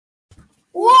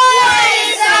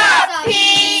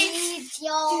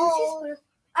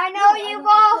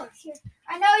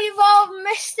I know you've all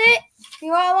missed it.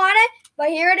 You all want it, but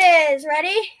here it is.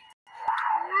 Ready?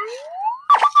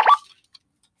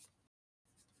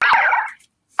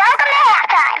 Welcome to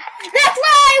halftime. That's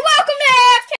right. Welcome to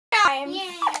halftime.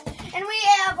 Yay. And we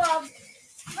have a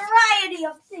variety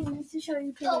of things to show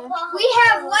you today. We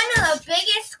have one of the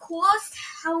biggest, coolest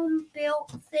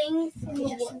home-built things in the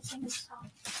world.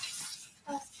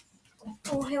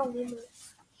 Oh, hell no.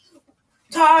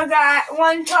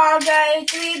 One tall guy,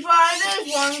 3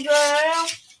 brothers, 1 girl.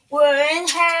 We're in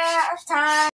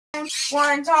halftime.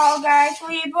 1 tall guy,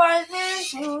 3 brothers,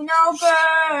 2 no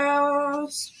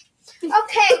girls.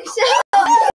 Okay, so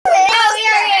now we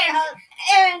are in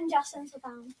Aaron Justin's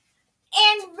down.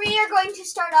 And we are going to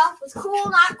start off with cool,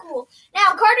 not cool. Now,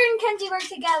 Carter and Kenzie work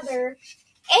together.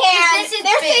 And This is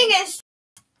their big. thing is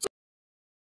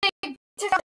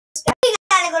We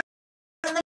gotta go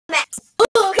to the max.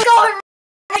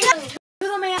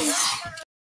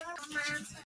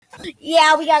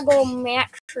 Yeah, we gotta go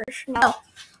max first now.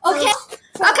 Okay.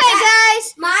 Okay,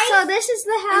 guys. My So this is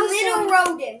the house. little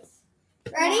rodents.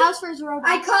 Ready? The house for his robot.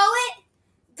 I call it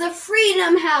the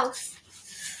Freedom House.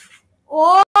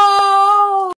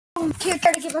 Oh! Here,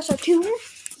 try to give us a tune.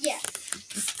 Yes.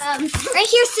 Right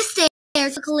here's the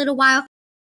stairs. Took a little while.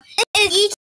 It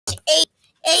is each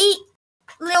eight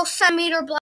little centimeter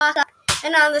blocks up,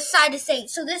 and on the side is 8.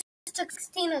 So this took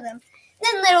 16 of them.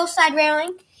 Then little side railing.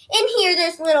 In here,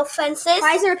 there's little fences.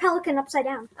 Why is there a pelican upside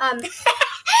down?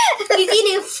 He's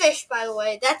eating a fish, by the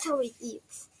way. That's how he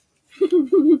eats.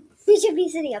 He should be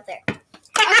sitting up there.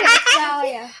 Okay, so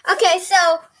yeah. Okay,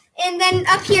 so, and then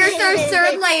up here's our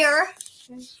third layer.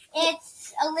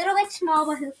 It's a little bit small,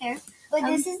 but who cares? But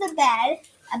this is the bed.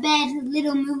 A bed, a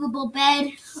little movable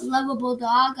bed, a lovable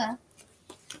dog,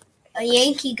 a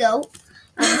Yankee goat,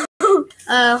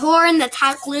 a horn that's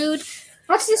hot glued.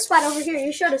 What's this spot over here?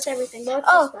 You showed us everything. But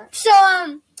what's this spot?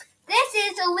 So, this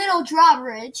is a little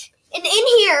drawbridge. And in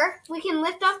here, we can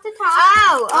lift off the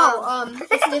top.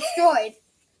 It's destroyed.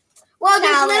 Well,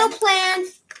 there's little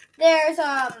plants. There's,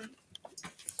 a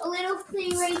little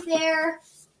thing right there.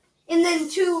 And then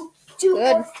two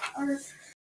Good.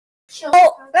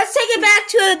 Oh, let's take it back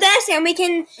to the desk and we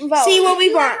can see what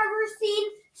we want.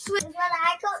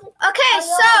 Okay,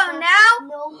 so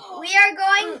now we are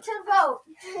going to vote.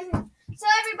 So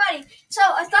everybody,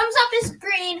 a thumbs up is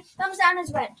green, thumbs down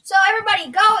is red. So everybody,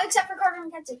 go except for Carter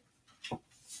and Kenzie.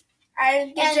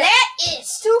 And that is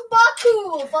super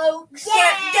cool, folks.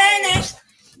 Dennis.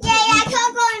 Yeah, I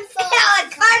can't go in full.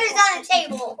 Carter's on the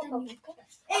table. Okay,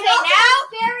 now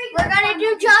we're gonna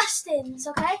do Justin's.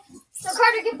 Okay. So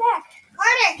Carter, get back.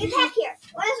 Carter, get back here.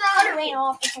 What is wrong Carter with ran you?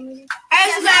 off for some reason. As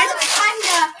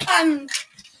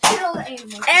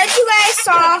you guys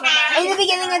saw in the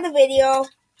beginning of the video,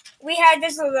 we had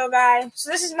this little guy. So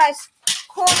this is my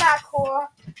cool, not cool.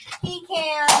 He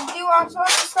can do all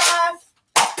sorts of stuff.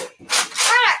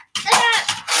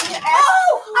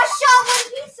 I shot one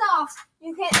piece off.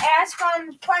 You can ask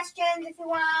him questions if you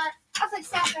want. I'll fix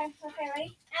that first. Okay,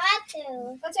 ready? I want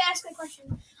to. Let's ask a question.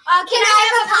 Can I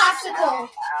have a popsicle?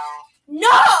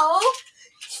 No!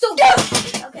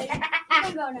 Stupid. Okay, you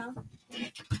can go now.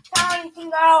 Now you can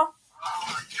go.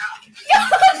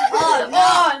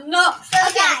 Oh no. So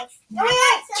guys,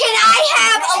 Can I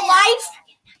have a life?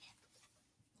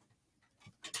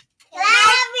 can I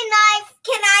have a knife?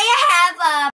 Can I have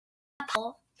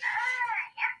a?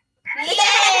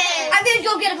 Yeah. I'm gonna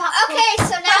go get a pop. Okay,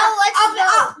 so now let's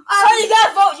vote. Oh, you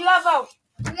gotta vote. You gotta vote.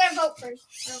 We gotta vote first.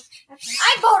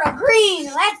 I vote a green.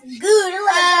 That's good.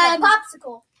 Let's have a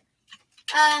popsicle.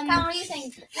 Colin, what do you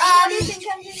think? What do you think?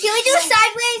 Can we do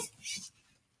sideways?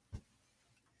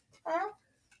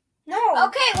 No.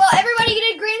 Okay, well everybody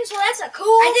did green, so that's a cool.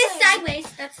 I did thing.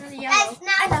 sideways. That's the yellow. That's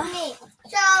not for me.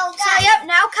 So So guys, yep,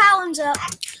 now Colin's up.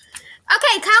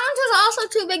 Okay, Colin's was also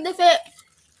too big to fit.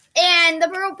 And the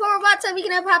robot said we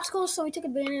can have popsicles, so we took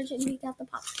advantage and we got the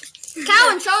popsicles.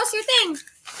 Colin, show us your thing.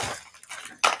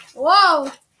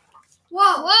 Whoa.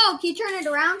 Whoa. Can you turn it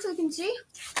around so we can see?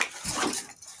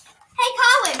 hey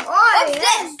Colin, what's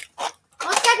this?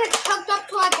 Looks like it's hooked up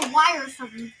to like a wire or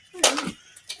something.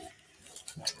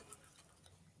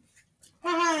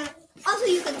 Also,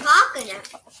 you can talk in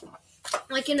it,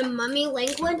 like in a mummy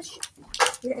language.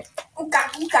 Very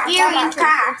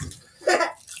interesting.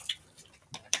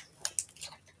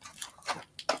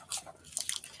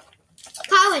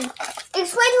 Colin,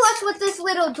 explain to us what this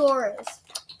little door is.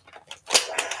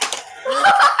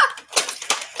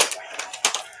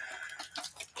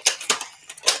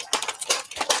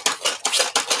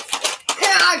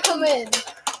 Can I come in?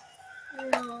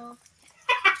 No.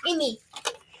 Amy.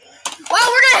 Well,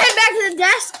 we're gonna head back to the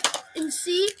desk and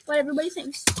see what everybody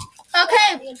thinks.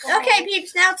 Okay,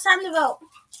 peeps. Now it's time to vote.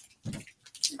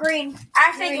 Green.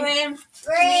 I say green.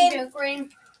 Green.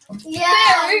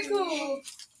 Yeah. Very cool.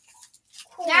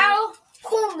 Now,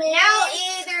 Cool, man. now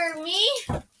either me.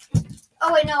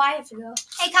 Oh wait, no, I have to go.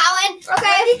 Hey, Colin. Okay.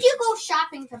 Where did you go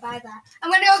shopping to buy that?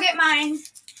 I'm gonna go get mine.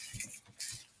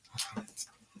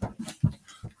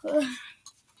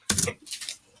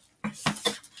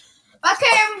 Okay,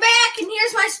 I'm back, and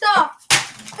here's my stuff.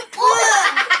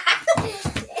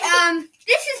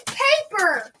 This is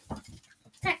paper.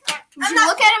 Did you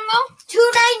look at him though?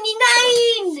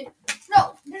 $2.99. No,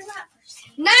 there's not.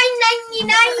 $9.99.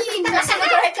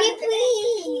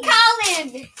 Colin.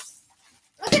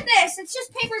 Look at this. It's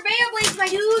just paper Beyblades, my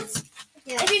dudes.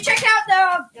 Yeah. If you check out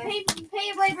the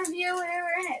Beyblade review,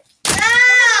 they're in it.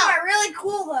 No. They're really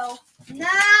cool though.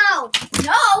 No.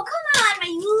 No, come on, my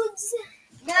dudes.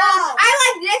 No. I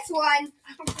like this one.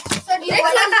 So do you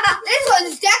want This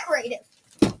one's decorative.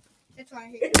 this one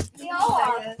here? They all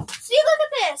are. See, look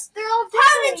at this. They're all decorative.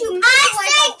 How did you I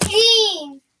say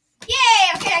green. Yay!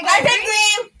 Okay, I got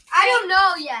green. I don't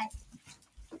know yet.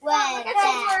 Look at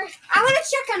over. I want to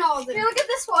check on all of them. Here, look at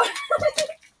this one.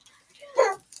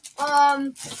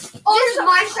 There's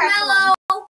Marshmallow.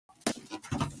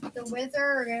 The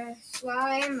wizard,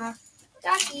 slime, a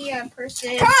ducky, a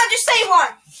person. Come on, just say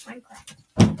one. Minecraft.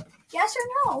 Yes or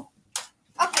no?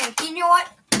 Okay, you know what?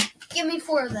 Give me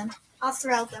 4 of them. I'll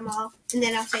throw out them all, and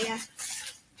then I'll say yes.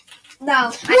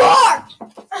 No. Roar! Yay!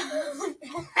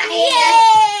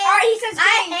 Alright, he says I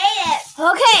green. hate it.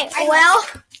 Okay, well,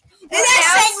 the next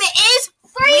segment is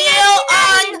Wheel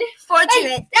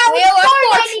Unfortunate. Wheel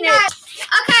Unfortunate.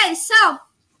 Okay, so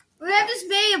we have this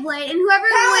Beyblade, and whoever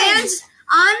lands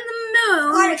on the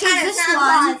moon, which is this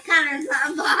one. Connor's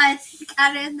not a boss.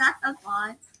 Connor's not a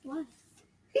boss. What?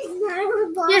 He's not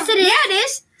a boss. Yes, it is. Yeah, it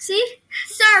is. See?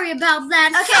 Sorry about that.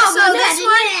 Okay, So so that's this an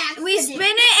one, we accident.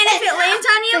 spin it, and if it lands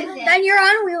on you, Accident. then you're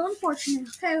on Wheel Unfortunate.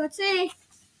 Okay, let's see.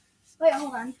 Wait,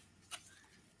 hold on.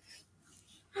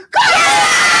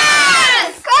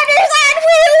 Yes! Carter's on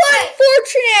Wheel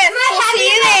Unfortunate. We'll see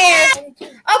you there.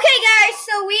 Okay, guys,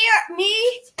 so we are, me,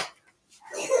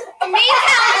 Me,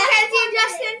 Calvin, Kenzie, and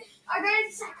Justin are going to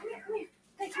decide. Come here.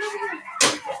 Hey, come here.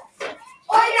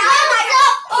 Or as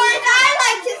I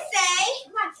like to say,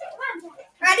 Come on.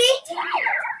 ready?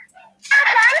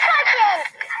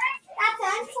 That's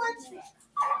unfortunate.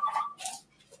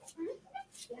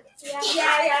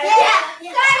 Yeah.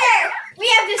 Carter, we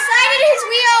have decided his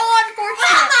Wheel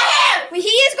Unfortunate. He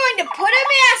is going to put a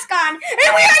mask on,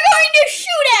 and we are going to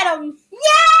shoot at him.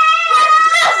 Yeah!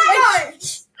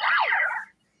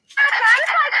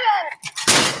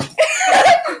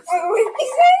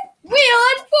 Wheel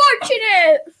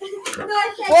Unfortunate.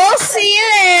 We'll see you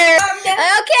there.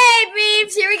 Okay,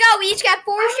 beeps, here we go. We each got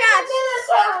 4 shots.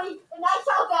 Alright,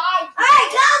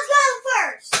 Kyle's going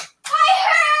first.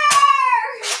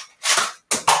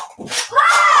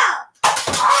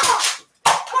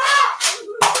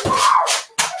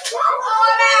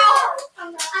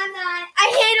 I'm not. I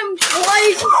hit him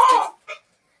twice.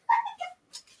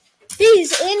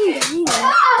 He's in green.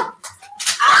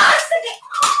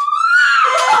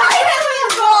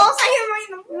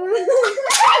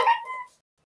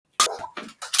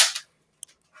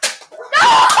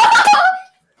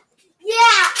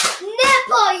 Yeah,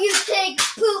 nipple, you take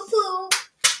poo poo.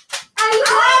 Are you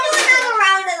going to do another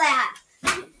round of that?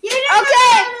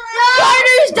 Okay,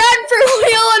 Carter's done for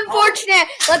Wheel Unfortunate.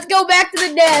 Let's go back to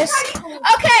the desk.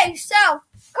 Okay, so,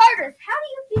 Carter, how do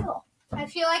you feel? I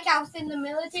feel like I was in the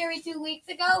military 2 weeks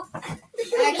ago, and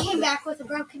I came back with a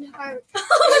broken heart. Alright,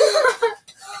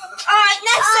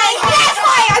 next segment. That's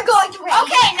why I'm going to race.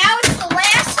 Okay, now it's the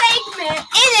last segment.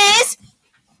 It is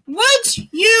Would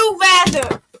You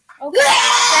Rather. Okay,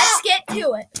 let's get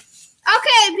to it.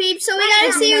 Okay, peeps, so we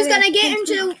gotta see who's gonna get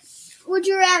into Would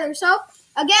You Rather. So,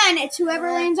 again, it's whoever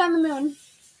lands on the moon.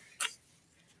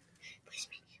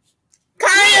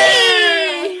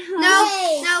 No,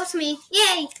 it's me.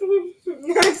 Yay.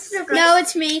 No,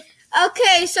 it's me.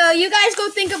 Okay, so you guys go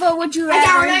think of a Would You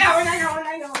Rather.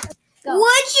 I know. Go.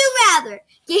 Would you rather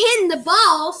get hit in the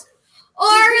balls or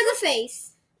the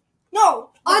face? No.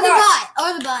 Or the butt?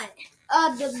 Or the butt?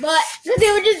 The butt.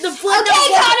 They were just the butt. Okay,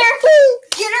 Connor.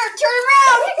 Get her. Turn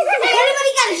around.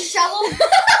 Anybody got a shovel?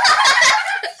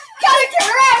 Connor, turn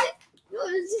around.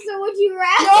 This is a Would You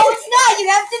Rather. No, it's not. You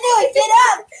have to do it. Get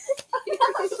up.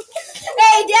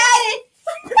 Hey, Daddy.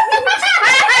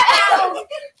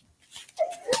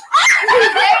 Oh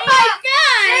my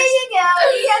God. There you go.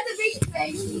 He has a big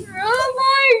face. Oh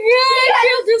my God. I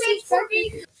feel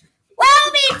disrespected. Well,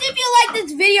 peeps, if you like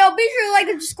this video, be sure to like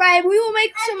and subscribe. We will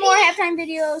make some more halftime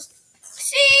videos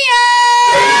See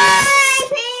ya!